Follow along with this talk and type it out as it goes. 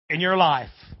in your life.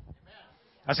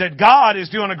 I said, God is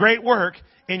doing a great work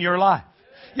in your life.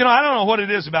 You know, I don't know what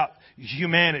it is about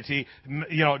humanity,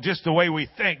 you know, just the way we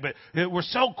think, but we're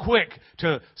so quick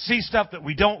to see stuff that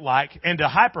we don't like and to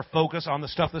hyper-focus on the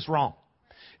stuff that's wrong.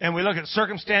 And we look at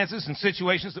circumstances and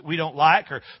situations that we don't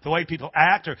like, or the way people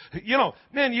act, or, you know,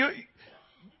 man,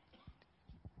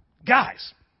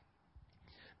 guys,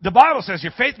 the Bible says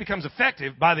your faith becomes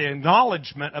effective by the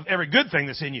acknowledgement of every good thing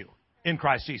that's in you in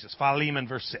Christ Jesus. Philemon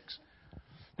verse 6.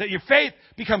 That your faith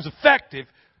becomes effective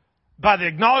by the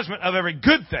acknowledgement of every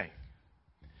good thing.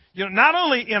 You know, not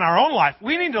only in our own life,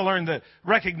 we need to learn to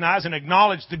recognize and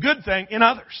acknowledge the good thing in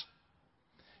others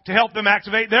to help them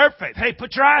activate their faith. Hey,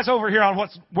 put your eyes over here on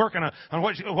what's working, on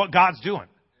what God's doing.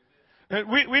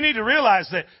 We need to realize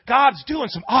that God's doing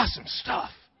some awesome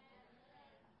stuff.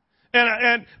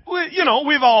 And we, you know,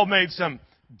 we've all made some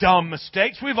dumb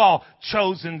mistakes. We've all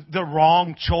chosen the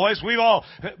wrong choice.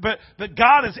 But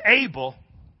God is able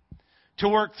to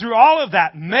work through all of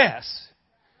that mess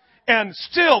and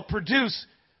still produce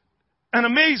an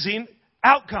amazing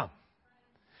outcome.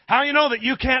 How do you know that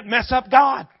you can't mess up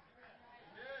God?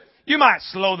 You might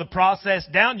slow the process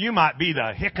down. You might be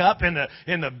the hiccup in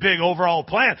the big overall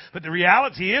plan. But the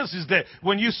reality is that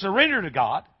when you surrender to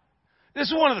God, this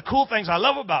is one of the cool things I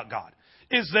love about God,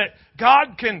 is that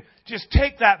God can just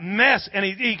take that mess and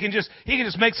he can just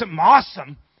make something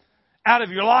awesome out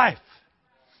of your life.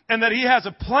 And that He has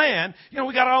a plan. You know,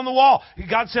 we got it on the wall.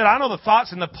 God said, I know the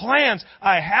thoughts and the plans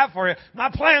I have for you.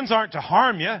 My plans aren't to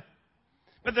harm you,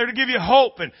 but they're to give you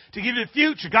hope and to give you a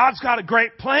future. God's got a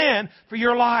great plan for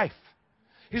your life.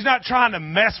 He's not trying to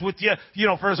mess with you, you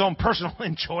know, for His own personal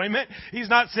enjoyment. He's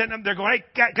not sitting up there going,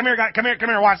 hey, come here, guy, come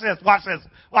here, watch this, watch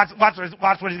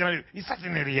what He's going to do. He's such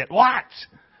an idiot. Watch.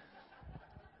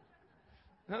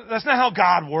 That's not how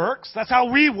God works. That's how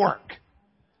we work.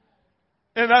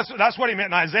 And that's what He meant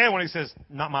in Isaiah when He says,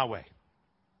 not my way.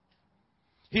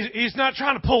 He's not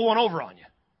trying to pull one over on you.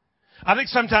 I think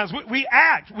sometimes we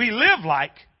live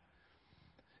like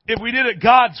if we did it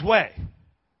God's way,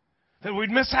 that we'd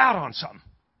miss out on something.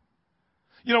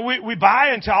 You know, we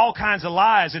buy into all kinds of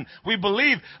lies and we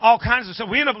believe all kinds of stuff.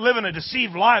 We end up living a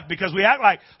deceived life because we act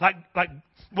like,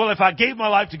 well, if I gave my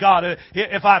life to God,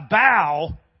 if I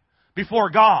bow before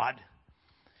God,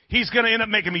 He's going to end up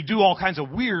making me do all kinds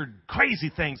of weird, crazy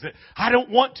things that I don't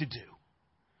want to do.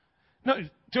 No,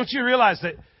 don't you realize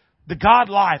that the God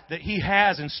life that He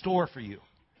has in store for you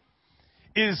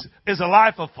is a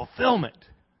life of fulfillment.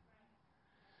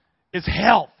 It's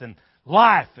health and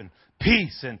life and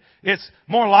peace, and it's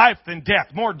more life than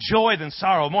death, more joy than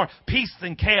sorrow, more peace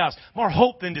than chaos, more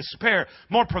hope than despair,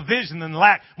 more provision than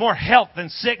lack, more health than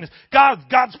sickness.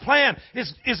 God's plan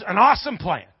is an awesome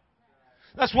plan.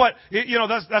 That's what, you know,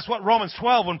 that's what Romans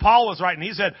 12, when Paul was writing,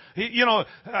 he said,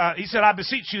 he said, I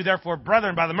beseech you, therefore,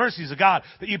 brethren, by the mercies of God,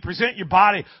 that you present your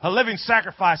body a living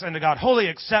sacrifice unto God, wholly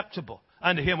acceptable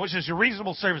unto Him, which is your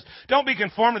reasonable service. Don't be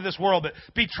conformed to this world, but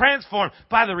be transformed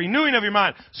by the renewing of your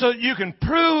mind, so that you can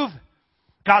prove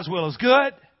God's will is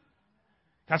good,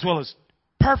 God's will is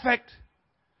perfect,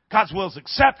 God's will is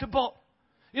acceptable.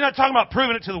 You're not talking about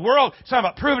proving it to the world, you're talking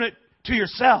about proving it to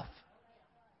yourself.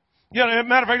 You know, as a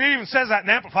matter of fact, it even says that in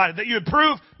Amplified, that you would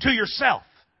prove to yourself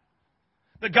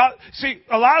that God, see,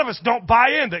 a lot of us don't buy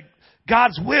in that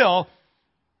God's will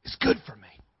is good for me.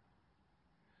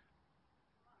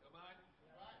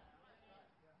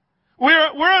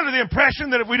 We're under the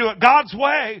impression that if we do it God's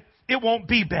way, it won't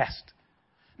be best.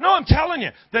 No, I'm telling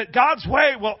you that God's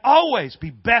way will always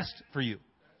be best for you.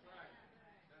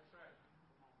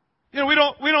 You know,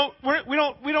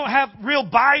 we don't have real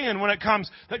buy-in when it comes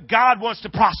that God wants to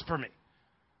prosper me.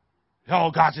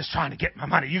 Oh, God's just trying to get my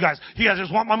money. You guys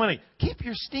just want my money. Keep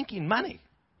your stinking money.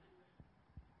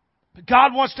 But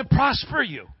God wants to prosper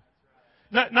you.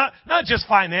 Not just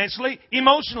financially,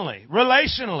 emotionally,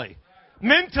 relationally,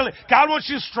 mentally. God wants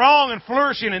you strong and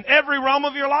flourishing in every realm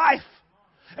of your life.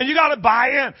 And you got to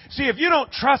buy in. See, if you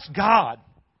don't trust God,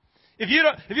 if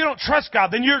you don't trust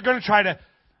God, then you're going to try to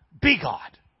be God.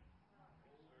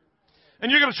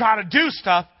 And you're going to try to do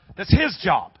stuff that's His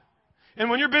job.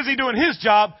 And when you're busy doing His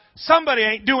job, somebody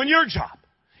ain't doing your job.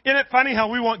 Isn't it funny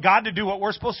how we want God to do what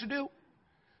we're supposed to do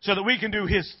so that we can do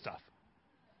His stuff?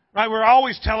 Right? We're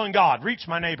always telling God, reach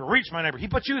my neighbor, reach my neighbor. He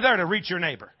put you there to reach your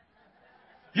neighbor.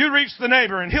 You reach the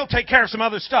neighbor and He'll take care of some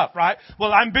other stuff, right?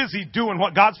 Well, I'm busy doing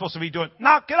what God's supposed to be doing.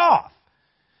 Knock it off.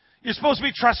 You're supposed to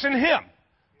be trusting Him.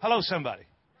 Hello, somebody.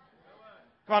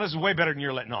 Come on, this is way better than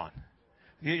you're letting on.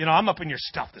 You know, I'm up in your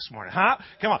stuff this morning, huh?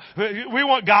 Come on. We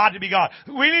want God to be God.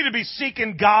 We need to be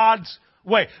seeking God's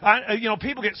way. You know,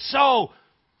 people get so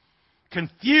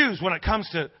confused when it comes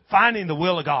to finding the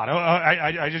will of God.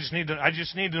 I just need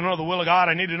to know the will of God.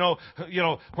 I need to know,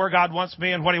 where God wants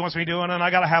me and what He wants me doing, and I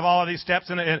got to have all of these steps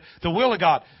in the will of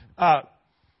God.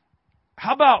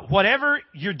 How about whatever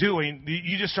you're doing,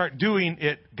 you just start doing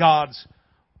it God's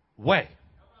way?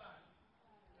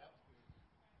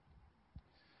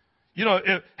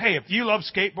 If you love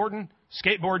skateboarding,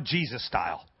 skateboard Jesus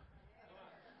style.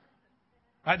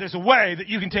 Right? There's a way that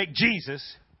you can take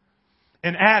Jesus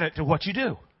and add it to what you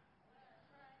do.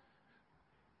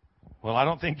 Well, I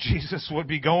don't think Jesus would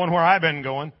be going where I've been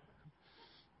going.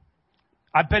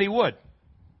 I bet He would.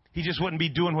 He just wouldn't be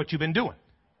doing what you've been doing.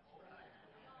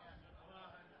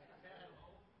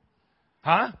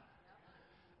 Huh?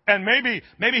 And maybe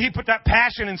He put that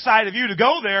passion inside of you to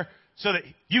go there so that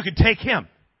you could take Him.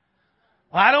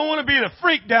 Well, I don't want to be the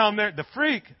freak down there. The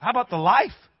freak. How about the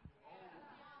life?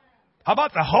 How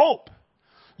about the hope?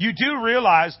 You do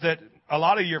realize that a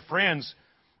lot of your friends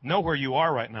know where you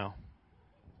are right now.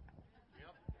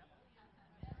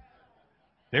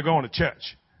 They're going to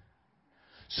church.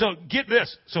 So get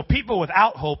this. So people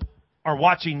without hope are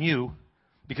watching you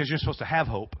because you're supposed to have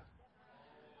hope.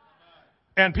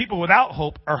 And people without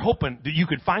hope are hoping that you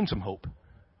could find some hope.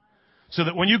 So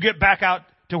that when you get back out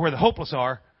to where the hopeless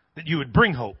are, that you would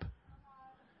bring hope.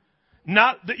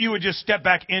 Not that you would just step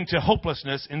back into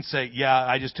hopelessness and say, yeah,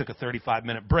 I just took a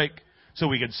 35-minute break so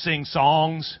we could sing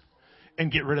songs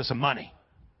and get rid of some money.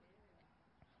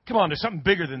 Come on, there's something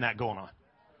bigger than that going on.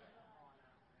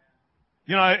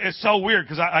 It's so weird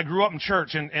because I grew up in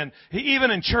church, and even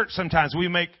in church sometimes we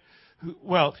make,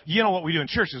 what we do in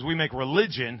church is we make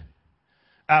religion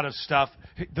out of stuff.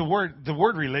 The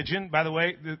word religion, by the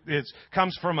way,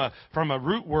 comes from a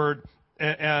root word.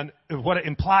 And what it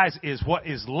implies is what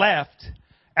is left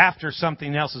after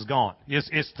something else is gone.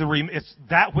 It's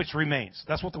that which remains.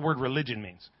 That's what the word religion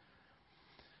means.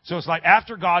 So it's like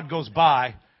after God goes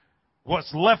by,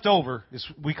 what's left over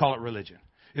we call it religion.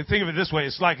 And think of it this way: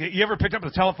 it's like, you ever picked up the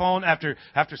telephone after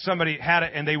somebody had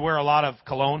it and they wear a lot of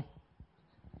cologne?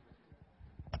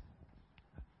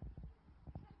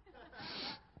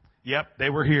 Yep,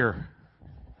 they were here.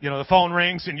 The phone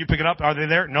rings and you pick it up. Are they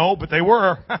there? No, but they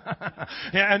were.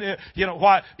 And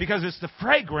why? Because it's the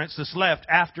fragrance that's left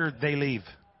after they leave.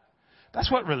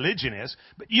 That's what religion is.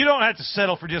 But you don't have to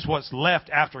settle for just what's left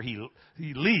after he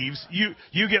leaves. You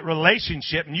get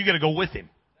relationship and you got to go with Him.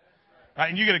 Right?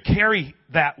 And you got to carry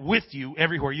that with you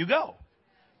everywhere you go.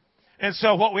 And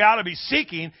so what we ought to be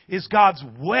seeking is God's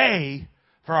way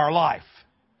for our life.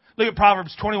 Look at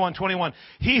Proverbs 21:21.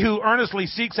 He who earnestly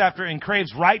seeks after and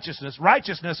craves righteousness.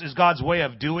 Righteousness is God's way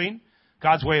of doing,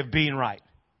 God's way of being right.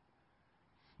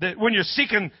 That when you're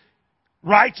seeking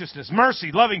righteousness,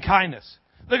 mercy, loving kindness,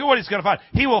 look at what he's going to find.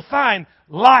 He will find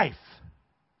life.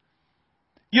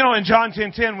 In John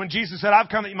 10:10, when Jesus said, I've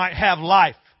come that you might have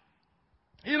life.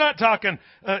 He's not talking,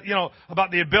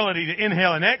 about the ability to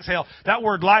inhale and exhale. That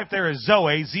word life there is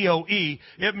Zoe, Z-O-E.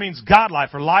 It means God life,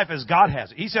 or life as God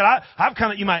has it. He said, I've come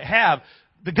that you might have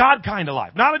the God kind of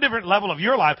life. Not a different level of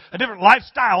your life, a different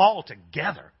lifestyle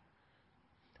altogether.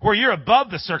 Where you're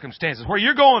above the circumstances, where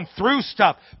you're going through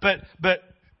stuff, but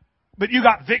you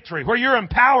got victory. Where you're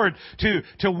empowered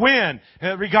to win,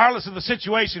 regardless of the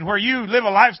situation. Where you live a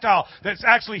lifestyle that's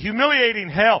actually humiliating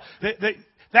hell.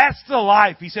 That's the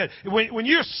life, he said. When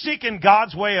you're seeking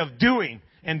God's way of doing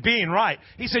and being right,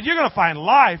 he said, you're going to find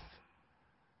life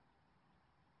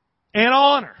and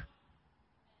honor.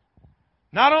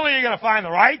 Not only are you going to find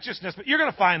the righteousness, but you're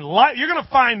going to find life. You're going to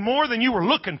find more than you were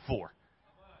looking for.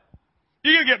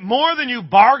 You're going to get more than you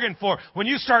bargained for when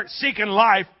you start seeking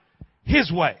life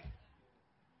His way.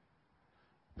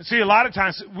 But see, a lot of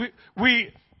times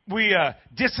we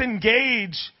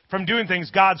disengage from doing things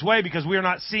God's way because we are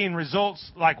not seeing results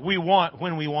like we want,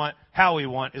 when we want, how we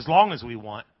want, as long as we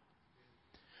want.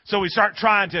 So we start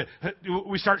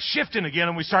we start shifting again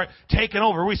and we start taking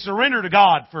over. We surrender to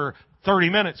God for 30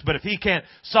 minutes, but if He can't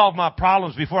solve my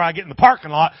problems before I get in the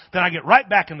parking lot, then I get right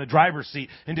back in the driver's seat.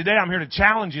 And today I'm here to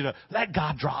challenge you to let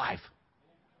God drive.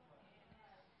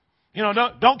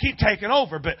 Don't keep taking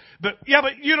over, but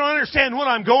you don't understand what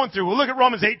I'm going through. Well, look at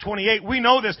Romans 8:28. We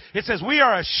know this. It says we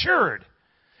are assured.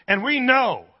 And we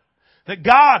know that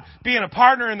God, being a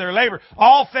partner in their labor,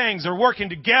 all things are working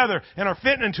together and are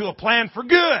fitting into a plan for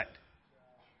good.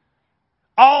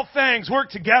 All things work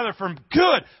together for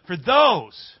good for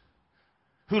those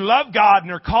who love God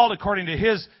and are called according to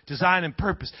His design and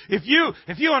purpose. If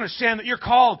you understand that you're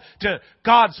called to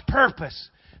God's purpose,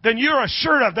 then you're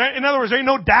assured of that. In other words, there ain't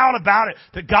no doubt about it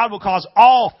that God will cause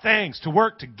all things to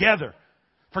work together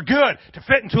for good, to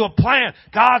fit into a plan.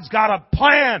 God's got a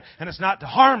plan, and it's not to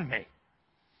harm me.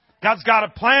 God's got a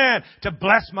plan to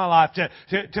bless my life,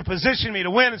 to position me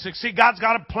to win and succeed. God's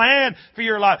got a plan for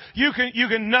your life. You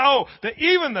can know that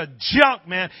even the junk,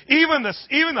 man, even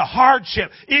the hardship,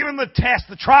 even the test,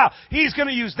 the trial, He's going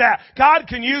to use that. God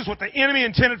can use what the enemy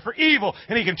intended for evil,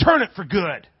 and He can turn it for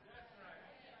good.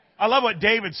 I love what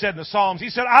David said in the Psalms. He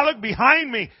said, I looked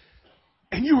behind me,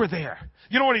 and you were there.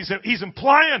 You know what he said? He's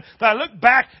implying that I look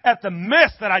back at the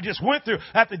mess that I just went through,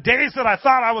 at the days that I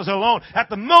thought I was alone, at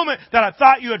the moment that I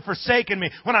thought you had forsaken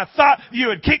me, when I thought you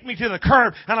had kicked me to the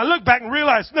curb, and I look back and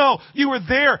realize, no, you were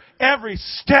there every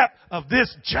step of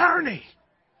this journey.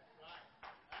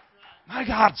 My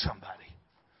God, somebody.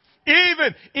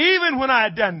 Even when I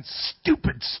had done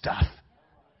stupid stuff.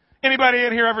 Anybody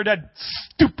in here ever done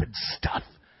stupid stuff?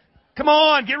 Come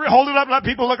on, hold it up and let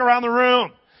people look around the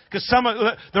room. Because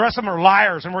the rest of them are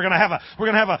liars, and we're gonna have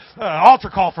a altar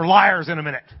call for liars in a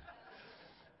minute.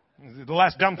 The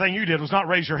last dumb thing you did was not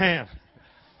raise your hand.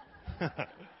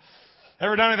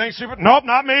 Ever done anything stupid? Nope,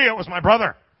 not me. It was my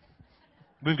brother.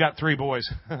 We've got 3 boys.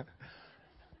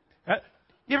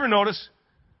 You ever notice?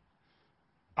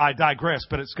 I digress,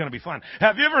 but it's going to be fun.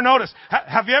 Have you ever noticed?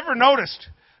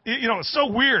 You know, it's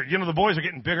so weird. You know, the boys are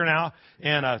getting bigger now,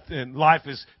 and life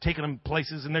is taking them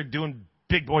places, and they're doing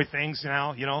big boy things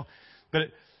now, you know.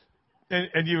 But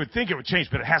and you would think it would change,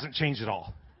 but it hasn't changed at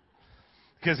all.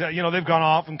 Because, you know, they've gone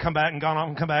off and come back and gone off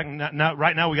and come back. And now,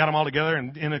 right now we got them all together,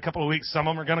 and in a couple of weeks, some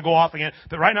of them are going to go off again.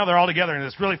 But right now they're all together, and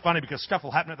it's really funny because stuff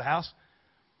will happen at the house.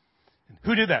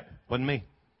 Who did that? Wasn't me.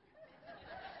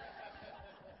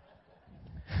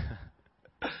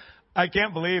 I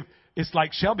can't believe it's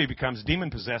like Shelby becomes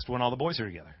demon-possessed when all the boys are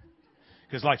together.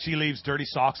 Because, like, she leaves dirty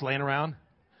socks laying around.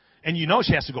 And you know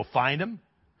she has to go find them.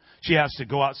 She has to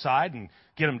go outside and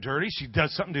get them dirty. She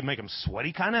does something to make them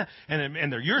sweaty, kind of.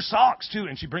 And they're your socks, too.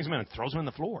 And she brings them in and throws them on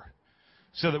the floor.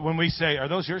 So that when we say, are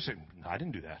those yours? No, I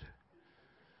didn't do that.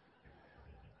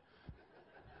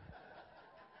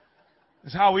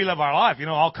 It's how we live our life. You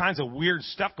know, all kinds of weird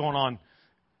stuff going on.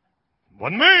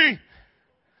 Wasn't me.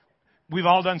 We've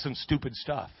all done some stupid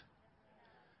stuff.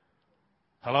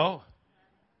 Hello?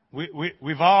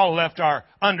 We've all left our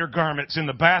undergarments in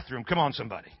the bathroom. Come on,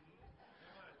 somebody.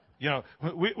 You know,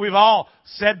 we've all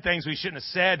said things we shouldn't have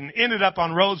said and ended up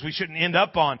on roads we shouldn't end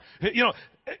up on. You know,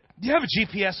 do you have a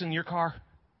GPS in your car?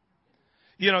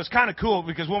 You know, it's kind of cool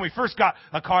because when we first got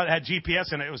a car that had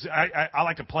GPS in it, I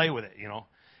like to play with it, you know.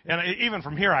 And even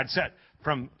from here, I'd set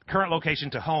from current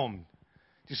location to home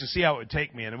just to see how it would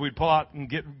take me. And we'd pull out and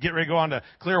get ready to go on to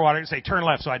Clearwater and say, turn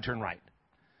left, so I'd turn right.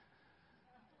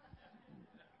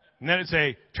 And then it'd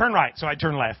say, turn right, so I'd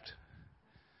turn left.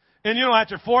 And, you know,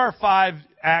 after 4 or 5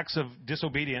 acts of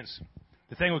disobedience,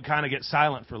 the thing would kind of get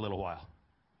silent for a little while.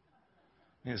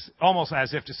 It's almost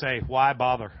as if to say, why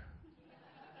bother?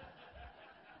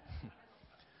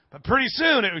 But pretty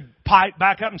soon it would pipe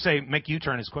back up and say, make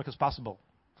U-turn as quick as possible.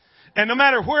 And no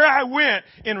matter where I went,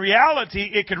 in reality,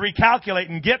 it could recalculate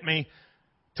and get me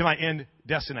to my end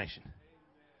destination.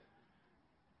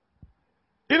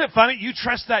 Isn't it funny? You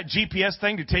trust that GPS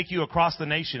thing to take you across the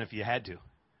nation if you had to.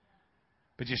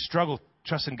 But you struggle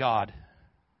trusting God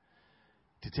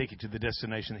to take you to the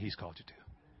destination that He's called you to.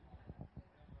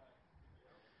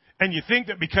 And you think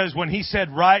that because when He said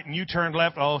right and you turned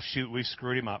left, oh, shoot, we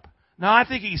screwed Him up. No, I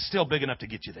think He's still big enough to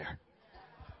get you there.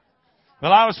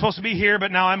 Well, I was supposed to be here,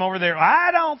 but now I'm over there.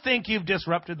 I don't think you've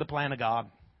disrupted the plan of God.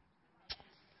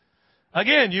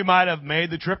 Again, you might have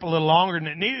made the trip a little longer than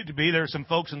it needed to be. There are some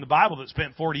folks in the Bible that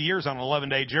spent 40 years on an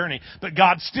 11-day journey, but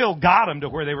God still got them to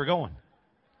where they were going.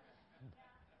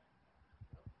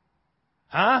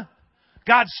 Huh?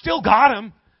 God still got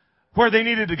them where they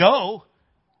needed to go.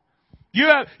 You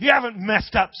haven't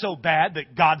messed up so bad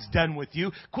that God's done with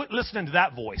you. Quit listening to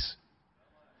that voice.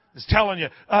 It's telling you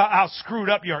how screwed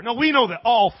up you are. No, we know that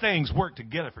all things work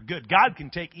together for good. God can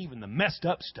take even the messed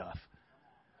up stuff.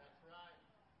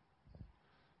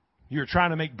 You were trying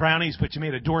to make brownies, but you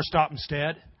made a doorstop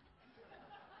instead.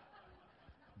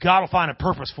 God will find a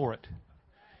purpose for it.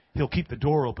 He'll keep the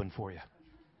door open for you.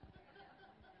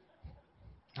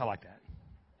 I like that.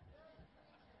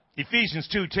 Ephesians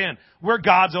 2:10. We're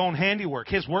God's own handiwork,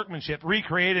 His workmanship,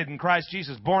 recreated in Christ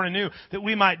Jesus, born anew, that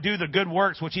we might do the good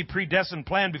works which He predestined,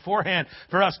 planned beforehand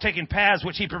for us, taking paths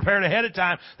which He prepared ahead of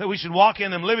time, that we should walk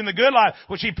in them, living the good life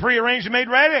which He prearranged and made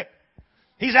ready.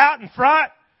 He's out in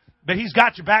front, but He's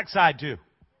got your backside too.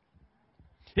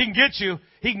 He can get you.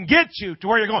 He can get you to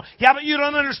where you're going. Yeah, but you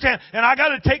don't understand. And I got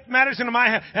to take matters into my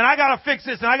hand. And I got to fix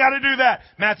this. And I got to do that.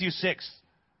 Matthew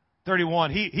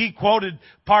 6:31. He quoted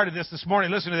part of this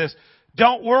morning. Listen to this.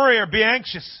 Don't worry or be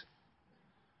anxious.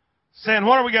 saying,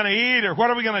 what are we going to eat, or what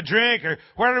are we going to drink, or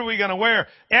what are we going to wear?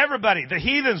 Everybody, the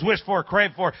heathens wish for,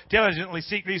 crave for, diligently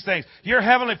seek these things. Your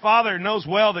heavenly Father knows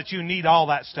well that you need all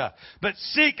that stuff. But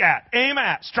seek at, aim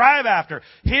at, strive after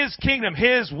His kingdom,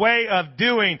 His way of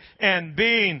doing and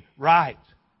being right.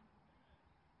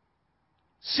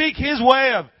 Seek His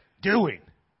way of doing.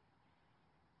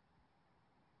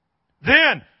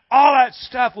 Then all that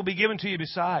stuff will be given to you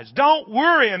besides. Don't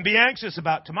worry and be anxious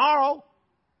about tomorrow.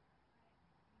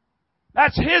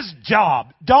 That's His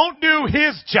job. Don't do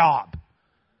His job.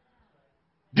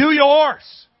 Do yours.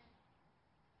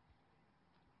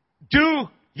 Do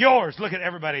yours. Look at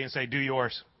everybody and say, do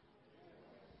yours.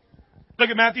 Look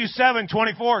at Matthew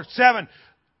 7:24.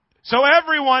 So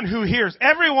everyone who hears,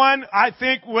 everyone I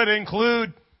think would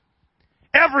include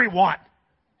everyone.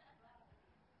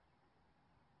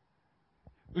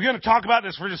 We're going to talk about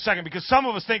this for just a second because some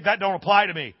of us think that don't apply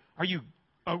to me. What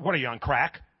are you, on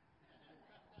crack?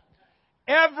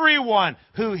 Everyone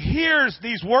who hears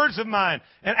these words of mine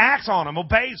and acts on them,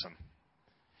 obeys them,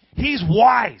 he's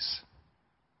wise.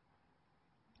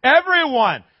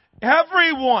 Everyone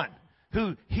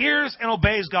who hears and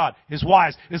obeys God is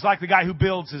wise. It's like the guy who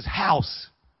builds his house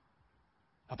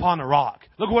upon the rock.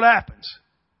 Look what happens.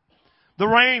 The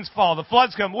rains fall, the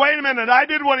floods come. Wait a minute, I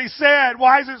did what He said.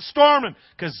 Why is it storming?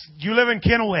 Because you live in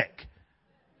Kennewick.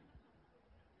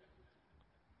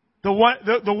 The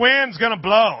wind's going to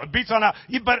blow. It beats on out.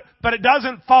 But it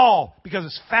doesn't fall because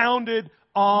it's founded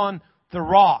on the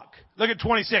rock. Look at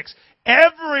 26.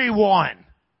 Everyone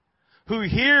who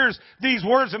hears these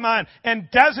words of mine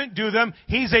and doesn't do them,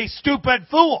 he's a stupid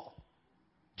fool.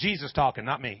 Jesus talking,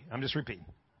 not me. I'm just repeating.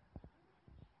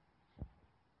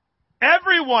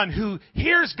 Everyone who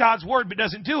hears God's word but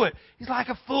doesn't do it, he's like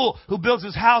a fool who builds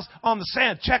his house on the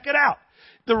sand. Check it out.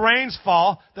 The rains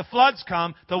fall, the floods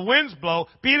come, the winds blow,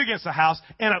 beat against the house,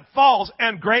 and it falls,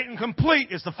 and great and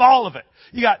complete is the fall of it.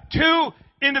 You got two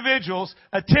individuals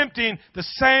attempting the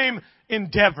same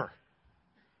endeavor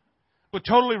with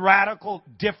totally radical,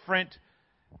 different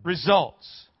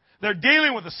results. They're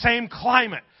dealing with the same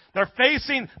climate. They're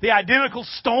facing the identical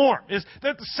storm.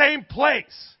 They're at the same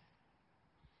place.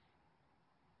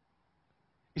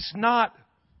 It's not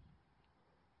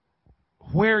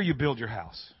where you build your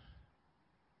house.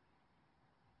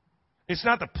 It's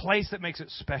not the place that makes it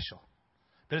special.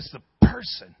 But it's the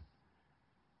person.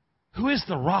 Who is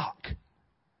the rock?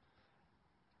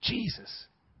 Jesus.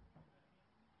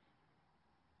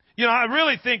 You know, I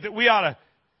really think that we ought to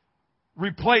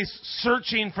replace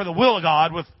searching for the will of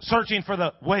God with searching for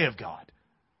the way of God.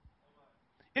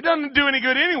 It doesn't do any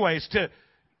good anyways to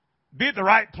be at the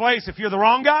right place if you're the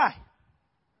wrong guy.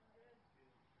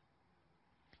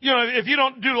 You know, if you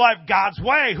don't do life God's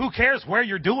way, who cares where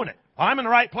you're doing it? I'm in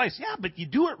the right place. Yeah, but you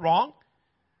do it wrong.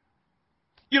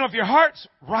 You know, if your heart's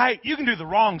right, you can do the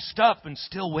wrong stuff and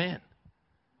still win.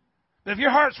 But if your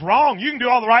heart's wrong, you can do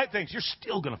all the right things. You're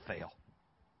still going to fail.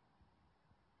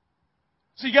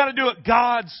 So you got to do it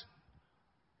God's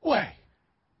way.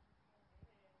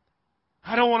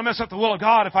 I don't want to mess up the will of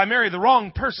God if I marry the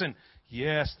wrong person.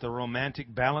 Yes, the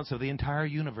romantic balance of the entire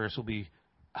universe will be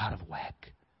out of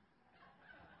whack.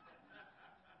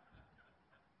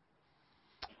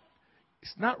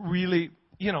 It's not really,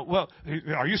 well,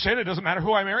 are you saying it doesn't matter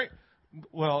who I marry?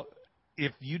 Well,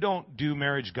 if you don't do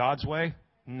marriage God's way,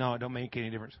 no, it don't make any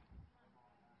difference.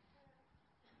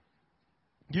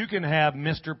 You can have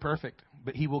Mr. Perfect,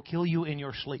 but he will kill you in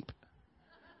your sleep.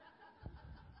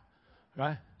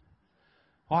 Right?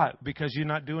 Why? Because you're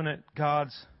not doing it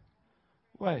God's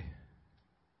way.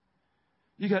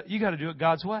 You got to do it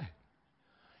God's way.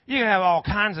 You can have all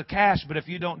kinds of cash, but if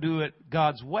you don't do it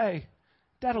God's way,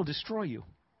 that'll destroy you.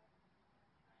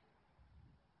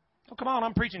 Oh, come on,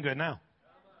 I'm preaching good now.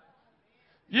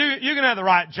 You can have the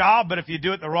right job, but if you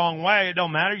do it the wrong way, it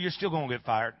don't matter. You're still going to get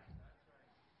fired.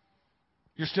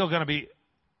 You're still going to be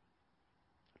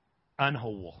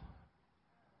unwhole,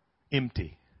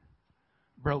 empty,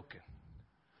 broken.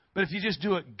 But if you just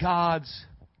do it God's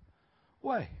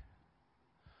way.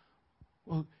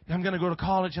 Well, I'm going to go to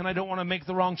college and I don't want to make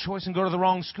the wrong choice and go to the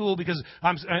wrong school because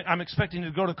I'm expecting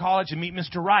to go to college and meet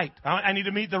Mr. Right. I need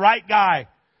to meet the right guy.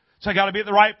 So I got to be at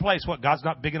the right place. What, God's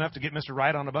not big enough to get Mr.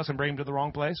 Right on the bus and bring him to the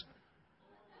wrong place?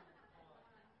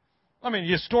 I mean,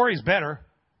 your story's better.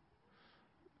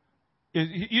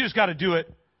 You just got to do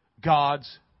it God's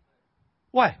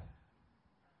way.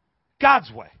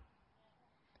 God's way.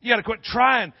 You got to quit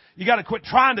trying. You got to quit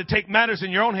trying to take matters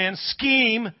in your own hands,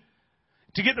 scheme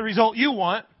to get the result you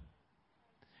want.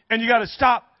 And you got to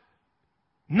stop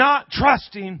not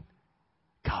trusting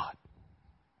God.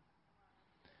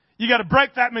 You got to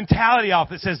break that mentality off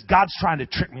that says, God's trying to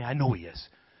trick me. I know He is.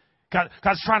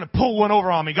 God's trying to pull one over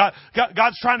on me.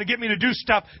 God's trying to get me to do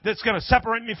stuff that's going to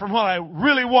separate me from what I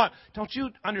really want. Don't you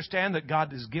understand that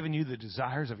God has given you the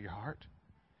desires of your heart?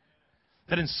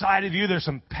 That inside of you there's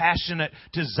some passionate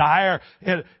desire.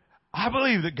 And I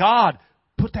believe that God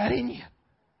put that in you.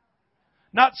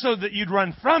 Not so that you'd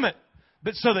run from it,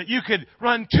 but so that you could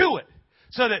run to it.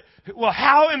 So that, well,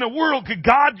 how in the world could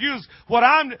God use what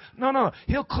I'm... No.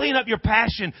 He'll clean up your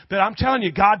passion. But I'm telling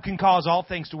you, God can cause all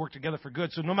things to work together for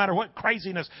good. So no matter what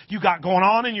craziness you got going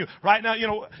on in you right now,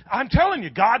 I'm telling you,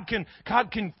 God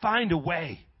can find a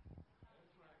way.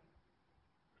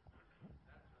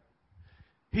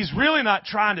 He's really not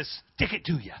trying to stick it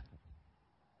to you.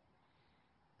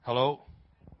 Hello?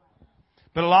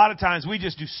 But a lot of times we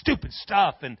just do stupid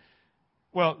stuff. And,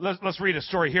 well, let's read a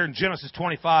story here in Genesis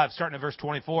 25, starting at verse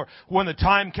 24. When the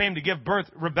time came to give birth,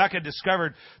 Rebekah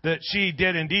discovered that she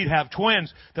did indeed have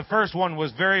twins. The first one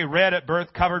was very red at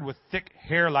birth, covered with thick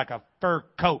hair like a fur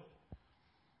coat.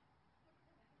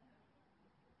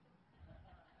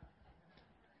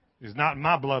 It's not in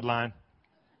my bloodline.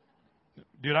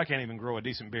 Dude, I can't even grow a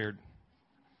decent beard.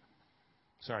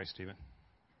 Sorry, Stephen.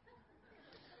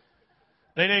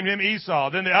 They named him Esau.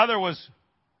 Then the other was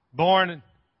born.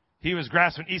 He was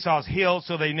grasping Esau's heel,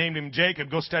 so they named him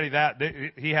Jacob. Go study that.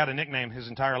 He had a nickname his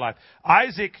entire life.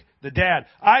 Isaac, the dad.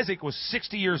 Isaac was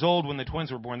 60 years old when the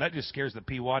twins were born. That just scares the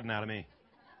pee-wadding out of me.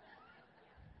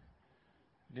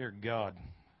 Dear God.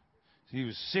 He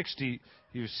was 60.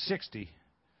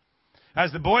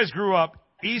 As the boys grew up,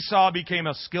 Esau became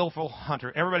a skillful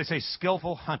hunter. Everybody say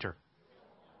skillful hunter.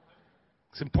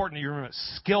 It's important that you remember it.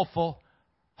 Skillful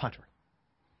hunter.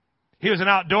 He was an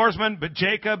outdoorsman, but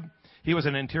Jacob, he was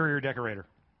an interior decorator.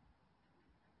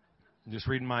 I'm just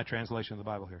reading my translation of the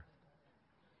Bible here.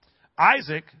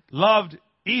 Isaac loved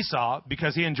Esau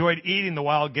because he enjoyed eating the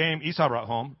wild game Esau brought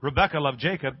home. Rebekah loved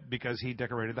Jacob because he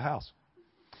decorated the house.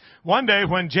 One day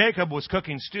when Jacob was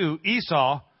cooking stew,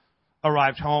 Esau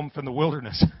arrived home from the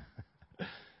wilderness.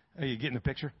 Are you getting the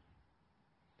picture?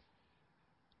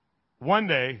 One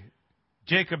day,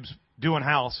 Jacob's doing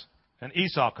house, and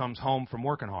Esau comes home from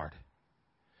working hard.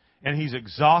 And he's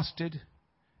exhausted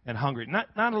and hungry. Not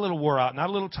a little wore out, not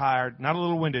a little tired, not a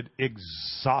little winded,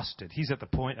 exhausted. He's at the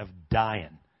point of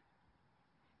dying.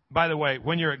 By the way,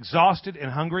 when you're exhausted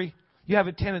and hungry, you have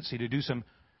a tendency to do some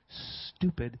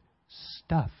stupid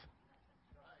stuff.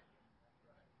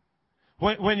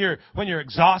 When you're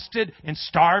exhausted and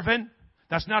starving,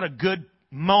 that's not a good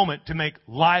moment to make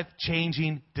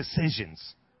life-changing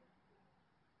decisions.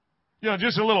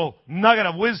 Just a little nugget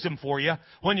of wisdom for you.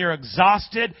 When you're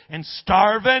exhausted and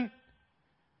starving,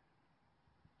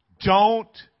 don't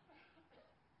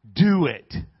do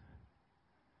it.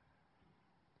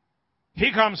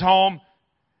 He comes home,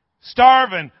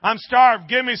 starving. I'm starved.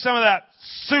 Give me some of that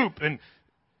soup. And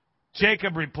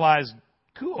Jacob replies,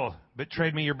 cool, but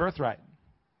trade me your birthright.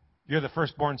 You're the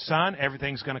firstborn son.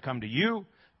 Everything's going to come to you.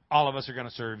 All of us are going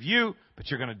to serve you,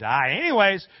 but you're going to die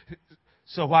anyways.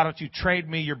 So why don't you trade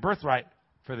me your birthright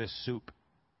for this soup?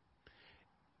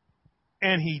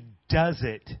 And he does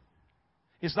it.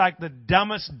 It's like the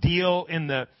dumbest deal in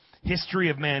the history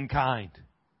of mankind.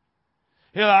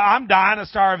 I'm dying of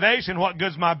starvation. What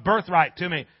good's my birthright to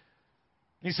me?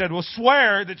 He said, well,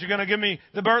 swear that you're going to give me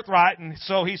the birthright. And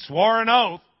so he swore an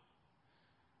oath.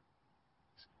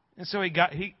 And so he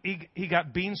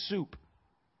got bean soup.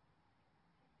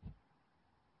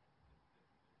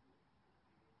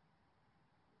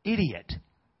 Idiot.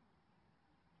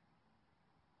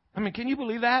 I mean, can you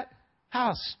believe that?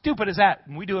 How stupid is that?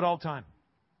 And we do it all the time.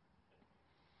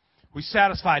 We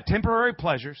satisfy temporary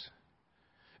pleasures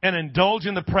and indulge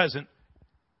in the present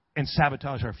and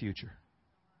sabotage our future.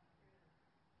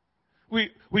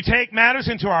 We take matters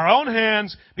into our own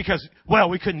hands because, well,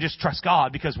 we couldn't just trust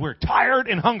God because we're tired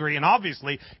and hungry. And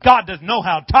obviously, God doesn't know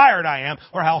how tired I am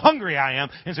or how hungry I am.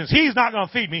 And since He's not going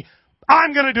to feed me,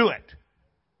 I'm going to do it.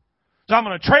 So I'm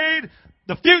going to trade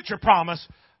the future promise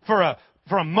for a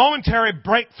momentary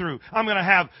breakthrough. I'm going to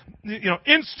have,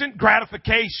 instant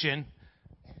gratification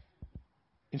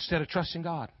instead of trusting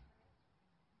God.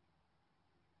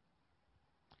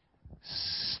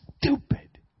 Stupid.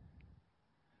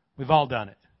 We've all done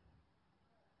it.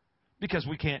 Because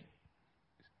we can't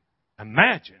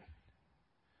imagine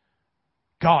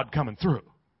God coming through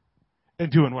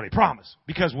and doing what He promised.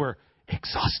 Because we're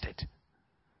exhausted.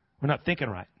 We're not thinking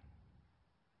right.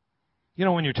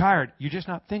 When you're tired, you're just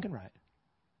not thinking right.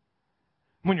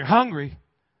 When you're hungry,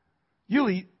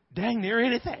 you'll eat dang near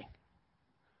anything.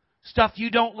 Stuff you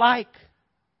don't like.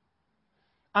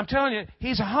 I'm telling you,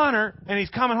 he's a hunter and he's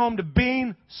coming home to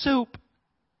bean soup.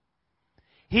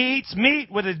 He eats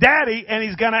meat with his daddy and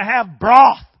he's going to have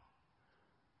broth.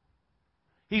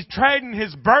 He's trading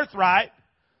his birthright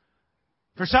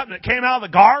for something that came out of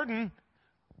the garden,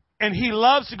 and he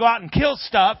loves to go out and kill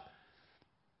stuff.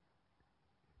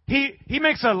 He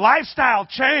makes a lifestyle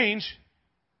change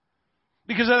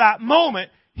because of that moment.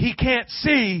 He can't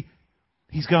see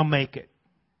he's going to make it.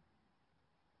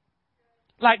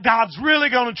 Like God's really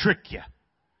going to trick you.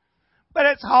 But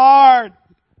it's hard.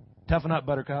 Toughen up,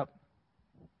 Buttercup.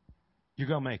 You're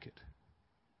going to make it.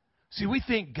 See, we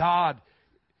think God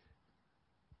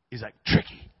is like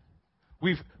tricky.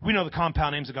 We know the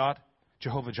compound names of God.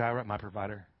 Jehovah Jireh, my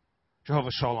provider. Jehovah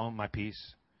Shalom, my peace.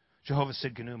 Jehovah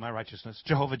Sidkenu, my righteousness.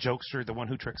 Jehovah Jokester, the one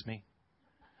who tricks me.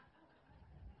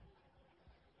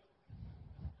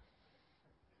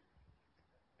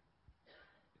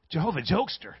 Jehovah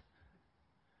Jokester.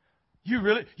 You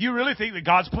really think that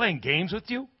God's playing games with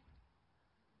you?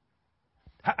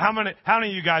 How many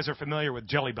of you guys are familiar with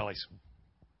jelly bellies?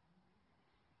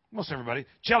 Most everybody.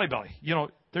 Jelly belly. You know,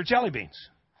 they're jelly beans.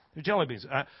 They're jelly beans.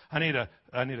 I need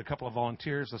a couple of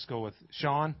volunteers. Let's go with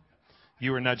Sean.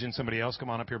 You were nudging somebody else. Come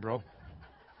on up here, bro.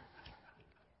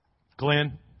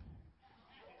 Glenn.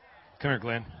 Come here,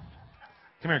 Glenn.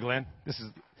 Come here, Glenn.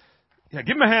 Give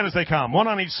them a hand as they come. One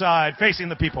on each side, facing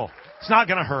the people. It's not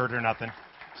going to hurt or nothing.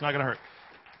 It's not going to hurt.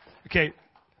 Okay.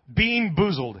 Bean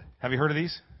Boozled. Have you heard of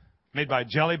these? Made by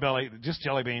Jelly Belly, just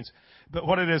jelly beans. But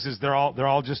what it is they're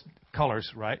all just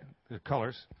colors, right? They're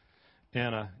colors.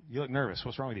 And you look nervous.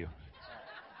 What's wrong with you?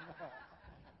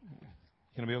 You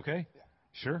gonna be okay? Yeah.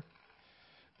 Sure.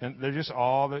 And they're just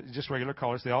regular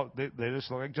colors. They just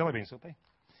look like jelly beans, don't they?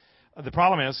 The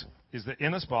problem is that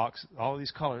in this box, all of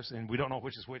these colors, and we don't know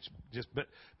which is which. But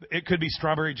it could be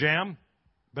strawberry jam,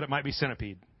 but it might be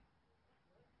centipede.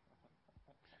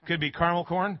 Could be caramel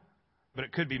corn, but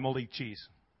it could be moldy cheese.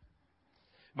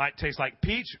 Might taste like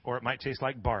peach, or it might taste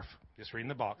like barf. Just reading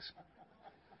the box.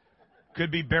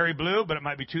 Could be berry blue, but it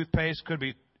might be toothpaste. Could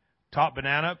be top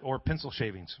banana or pencil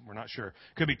shavings. We're not sure.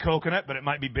 Could be coconut, but it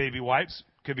might be baby wipes.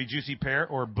 Could be juicy pear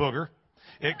or booger.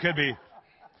 It could be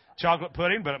chocolate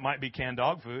pudding, but it might be canned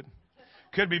dog food.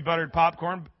 Could be buttered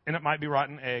popcorn, and it might be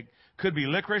rotten egg. Could be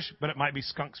licorice, but it might be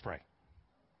skunk spray.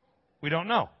 We don't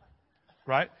know.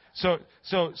 Right? So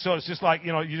it's just like,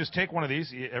 you just take one of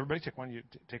these. Everybody take one. You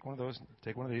take one of those.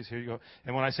 Take one of these. Here you go.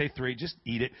 And when I say 3, just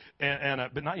eat it.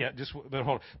 But not yet. But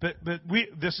hold on. But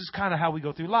this is kind of how we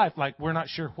go through life. Like, we're not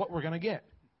sure what we're going to get.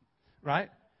 Right?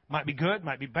 Might be good.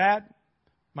 Might be bad.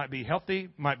 Might be healthy.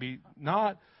 Might be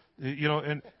not.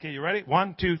 And okay, you ready?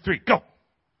 1, 2, 3, go.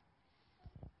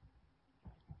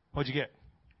 What'd you get?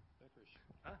 Licorice.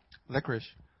 Huh? Licorice.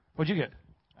 What'd you get?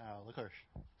 Licorice.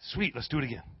 Sweet. Let's do it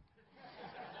again.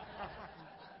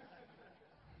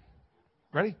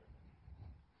 Ready?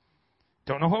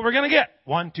 Don't know what we're going to get.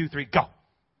 1, 2, 3, go.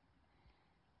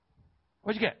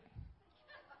 What'd you get?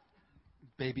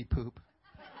 Baby poop.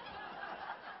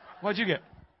 What'd you get?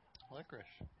 Licorice.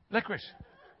 Licorice.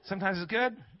 Sometimes it's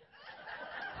good.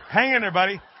 Hang in there,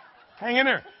 buddy. Hang in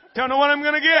there. Don't know what I'm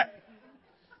going to get.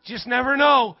 Just never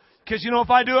know. Because, if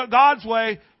I do it God's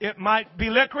way, it might be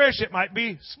licorice. It might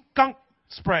be skunk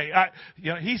spray.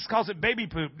 He calls it baby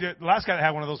poop. The last guy that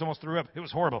had one of those almost threw up. It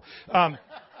was horrible.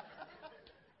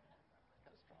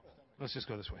 Let's just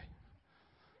go this way.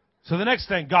 So the next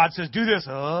thing, God says, do this.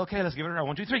 Okay, let's give it a try.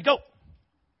 1, 2, 3, go.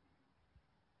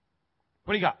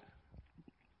 What do you got?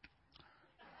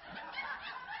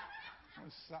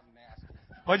 Something nasty.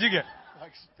 What'd you get?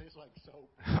 Tastes like soap.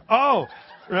 Oh,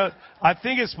 I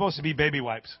think it's supposed to be baby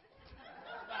wipes.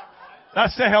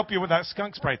 That's to help you with that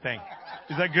skunk spray thing.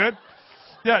 Is that good?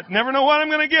 Yeah, never know what I'm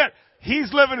going to get.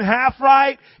 He's living half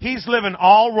right. He's living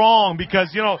all wrong because,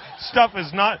 stuff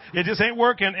is not, it just ain't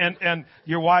working. And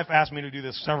your wife asked me to do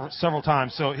this several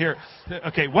times. So here,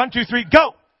 okay, 1, 2, 3,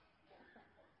 go.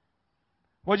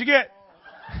 What'd you get?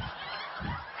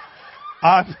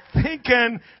 I'm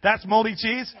thinking that's moldy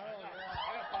cheese.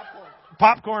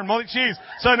 Popcorn, moldy cheese.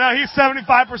 So now he's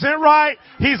 75% right.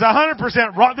 He's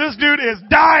 100% wrong. This dude is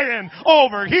dying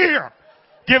over here.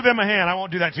 Give them a hand. I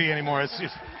won't do that to you anymore. It's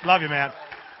just, love you, man.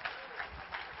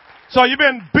 So you've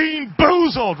been bean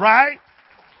boozled, right?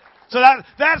 So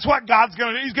that's what God's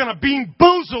going to do. He's going to bean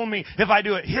boozle me if I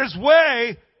do it His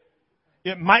way.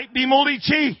 It might be moldy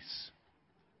cheese.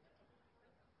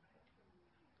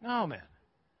 No, man.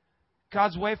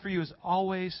 God's way for you is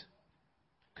always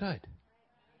good.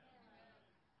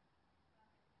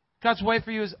 God's way for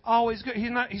you is always good.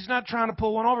 He's not trying to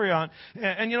pull one over you on.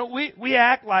 And we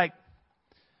act like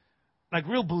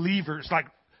real believers,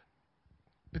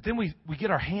 but then we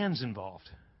get our hands involved.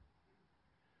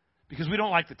 Because we don't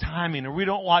like the timing or we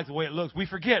don't like the way it looks. We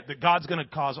forget that God's going to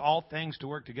cause all things to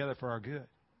work together for our good.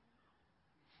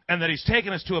 And that He's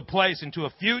taken us to a place, into a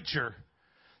future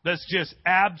that's just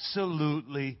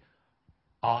absolutely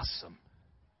awesome.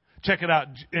 Check it out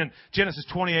in Genesis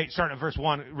 28, starting at verse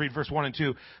 1, read verse 1 and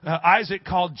 2. Isaac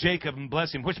called Jacob and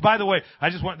blessed him, which, by the way,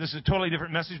 this is a totally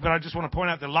different message, but I just want to point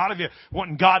out that a lot of you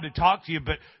wanting God to talk to you,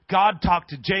 but God talked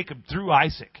to Jacob through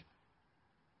Isaac.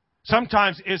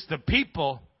 Sometimes it's the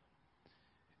people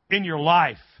in your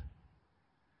life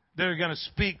that are going to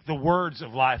speak the words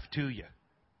of life to you.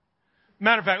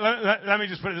 Matter of fact, let me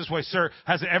just put it this way, sir.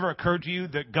 Has it ever occurred to you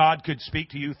that God could speak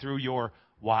to you through your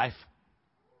wife?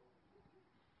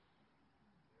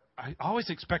 I always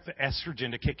expect the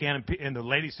estrogen to kick in and the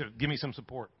ladies to give me some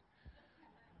support.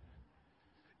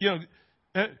 You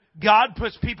know, God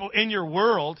puts people in your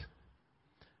world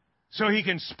so He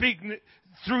can speak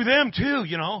through them too,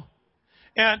 you know.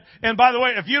 And by the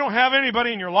way, if you don't have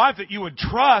anybody in your life that you would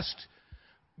trust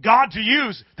God to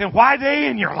use, then why are they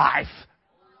in your life?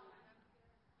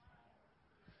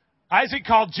 Isaac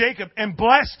called Jacob and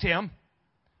blessed him.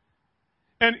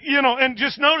 And, you know, and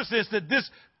just notice this,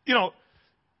 you know,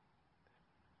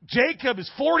 Jacob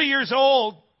is 40 years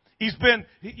old. He's been,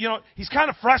 you know, he's kind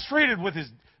of frustrated with his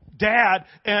dad.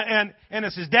 And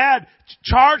as his dad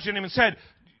charged him and said,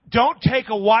 don't take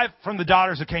a wife from the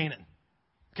daughters of Canaan.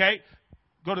 Okay?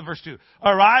 Go to verse 2.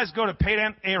 Arise, go to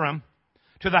Padan Aram,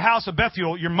 to the house of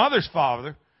Bethuel, your mother's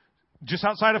father, just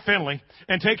outside of Finley,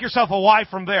 and take yourself a wife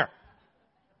from there.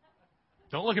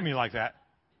 Don't look at me like that.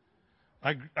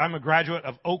 I'm a graduate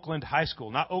of Oakland High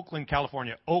School. Not Oakland,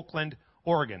 California. Oakland,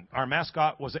 Oregon. Our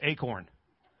mascot was an acorn.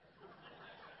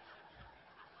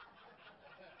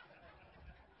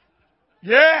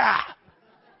 Yeah!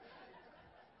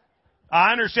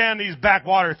 I understand these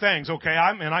backwater things, okay?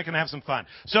 And I can have some fun.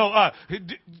 So,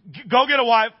 go get a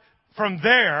wife from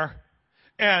there.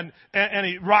 And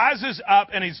he rises up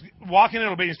and he's walking in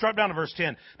obedience. Drop down to verse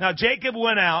 10. Now Jacob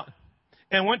went out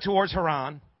and went towards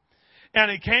Haran.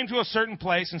 And he came to a certain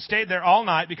place and stayed there all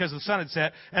night because the sun had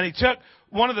set. And he took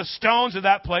one of the stones of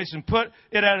that place and put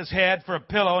it at his head for a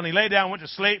pillow. And he lay down and went to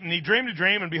sleep. And he dreamed a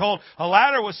dream. And behold, a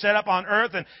ladder was set up on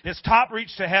earth, and its top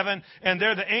reached to heaven. And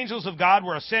there the angels of God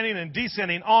were ascending and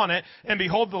descending on it. And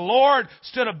behold, the Lord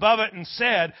stood above it and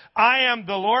said, I am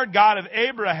the Lord God of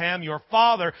Abraham, your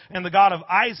father, and the God of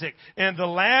Isaac. And the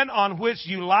land on which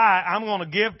you lie, I'm going to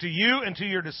give to you and to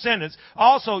your descendants.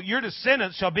 Also, your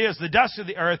descendants shall be as the dust of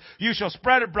the earth. You shall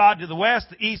spread abroad to the west,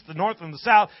 the east, the north, and the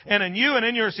south. And in you and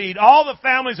in your seed, all the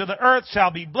families of the earth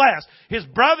shall be blessed. His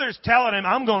brother's telling him,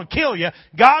 I'm going to kill you.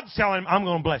 God's telling him, I'm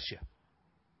going to bless you.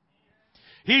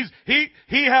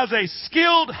 He has a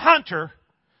skilled hunter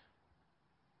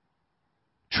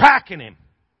tracking him.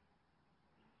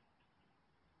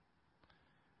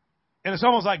 And it's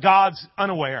almost like God's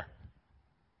unaware.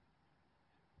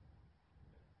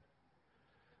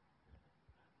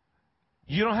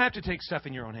 You don't have to take stuff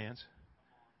in your own hands.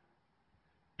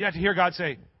 You have to hear God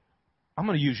say, I'm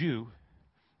going to use you.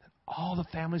 All the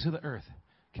families of the earth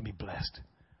can be blessed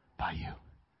by you.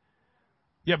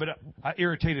 Yeah, but I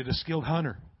irritated a skilled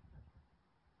hunter.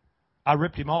 I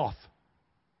ripped him off.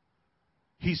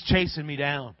 He's chasing me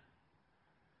down.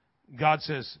 God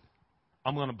says,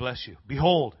 I'm going to bless you.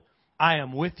 Behold, I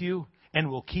am with you and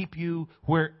will keep you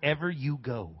wherever you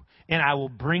go. And I will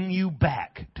bring you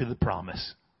back to the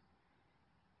promise.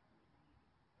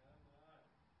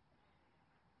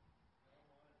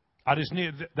 I just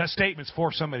need that statement's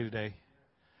for somebody today.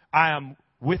 I am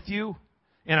with you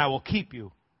and I will keep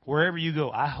you wherever you go.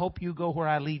 I hope you go where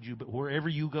I lead you, but wherever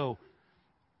you go,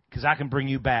 because I can bring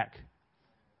you back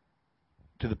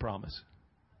to the promise.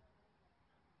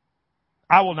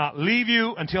 I will not leave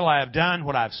you until I have done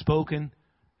what I've spoken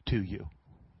to you.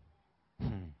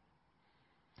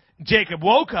 Jacob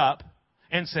woke up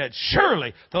and said,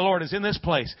 surely the Lord is in this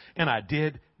place, and I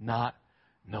did not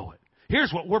know it.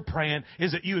 Here's what we're praying,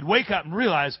 is that you would wake up and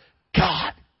realize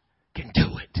God can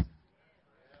do it.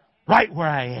 Right where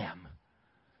I am.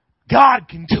 God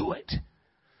can do it.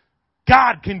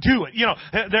 God can do it. You know,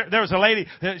 there was a lady,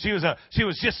 she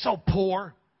was just so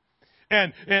poor.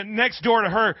 And next door to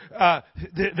her,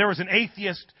 there was an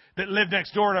atheist that lived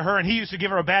next door to her, and he used to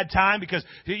give her a bad time because,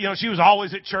 you know, she was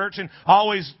always at church and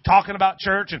always talking about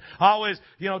church and always,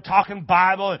 you know, talking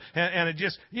Bible and it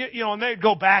just, you know, and they'd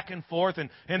go back and forth, and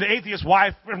the atheist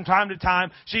wife from time to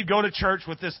time, she'd go to church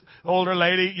with this older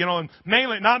lady, you know, and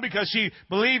mainly not because she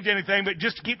believed anything, but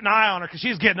just to keep an eye on her because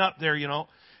she's getting up there, you know.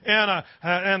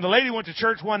 And the lady went to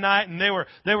church one night, and they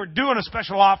were doing a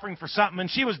special offering for something, and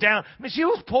she was down. I mean, she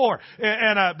was poor,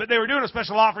 but they were doing a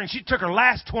special offering. She took her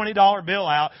last $20 bill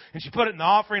out, and she put it in the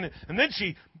offering, and then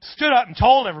she stood up and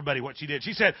told everybody what she did.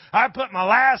 She said, I put my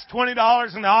last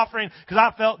 $20 in the offering because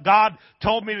I felt God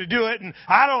told me to do it, and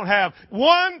I don't have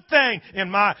one thing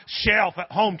in my shelf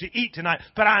at home to eat tonight,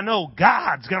 but I know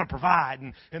God's going to provide.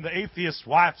 And the atheist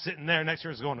wife sitting there next to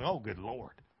her is going, oh, good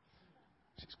Lord.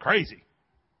 She's crazy.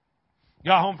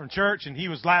 Got home from church, and he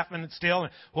was laughing and still.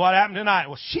 And what happened tonight?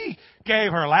 Well, she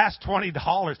gave her last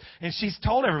 $20, and she's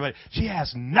told everybody she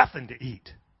has nothing to eat.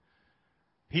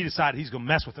 He decided he's going to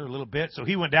mess with her a little bit, so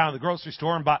he went down to the grocery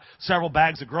store and bought several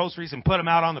bags of groceries and put them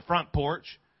out on the front porch.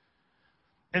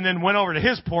 And then went over to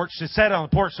his porch to sit on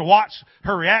the porch to watch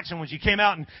her reaction when she came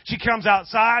out. And she comes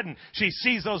outside and she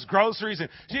sees those groceries, and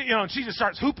she just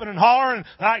starts hooping and hollering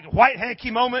like a white hanky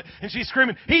moment. And she's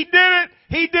screaming, "He did it!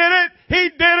 He did it! He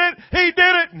did it! He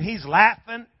did it!" And he's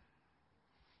laughing.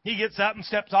 He gets up and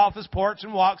steps off his porch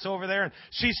and walks over there, and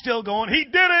she's still going, "He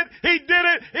did it! He did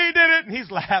it! He did it!" And he's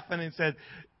laughing and said,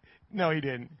 "No, he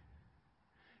didn't."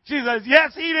 She says,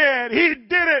 "Yes, he did. He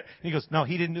did it." And he goes, "No,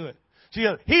 he didn't do it." She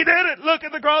goes, "He did it. Look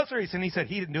at the groceries." And he said,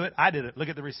 "He didn't do it. I did it. Look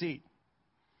at the receipt."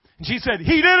 And she said,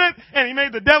 "He did it, and he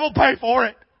made the devil pay for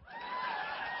it."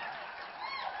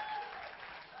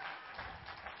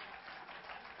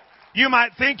 You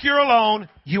might think you're alone.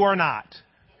 You are not.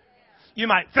 You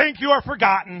might think you are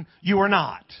forgotten. You are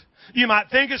not. You might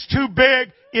think it's too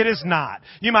big. It is not.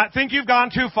 You might think you've gone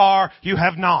too far. You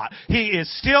have not. He is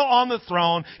still on the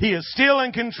throne. He is still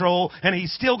in control, and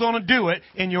He's still going to do it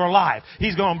in your life.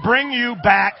 He's going to bring you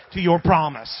back to your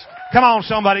promise. Come on,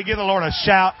 somebody. Give the Lord a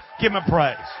shout. Give Him a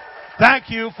praise. Thank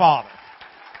you, Father.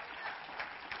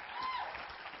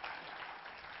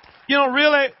 You know,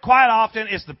 really, quite often,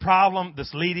 it's the problem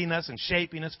that's leading us and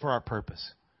shaping us for our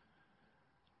purpose.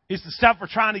 It's the stuff we're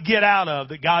trying to get out of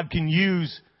that God can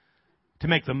use to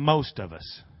make the most of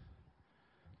us.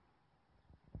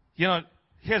 You know,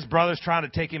 his brother's trying to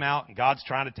take him out, and God's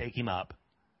trying to take him up.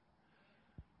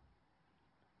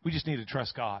 We just need to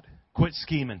trust God. Quit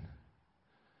scheming.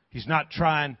 He's not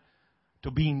trying to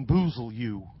bamboozle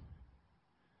you.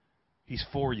 He's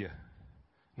for you,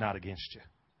 not against you.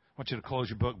 I want you to close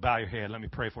your book, bow your head. Let me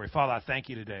pray for you. Father, I thank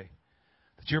you today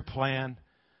that your plan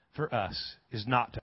for us is not to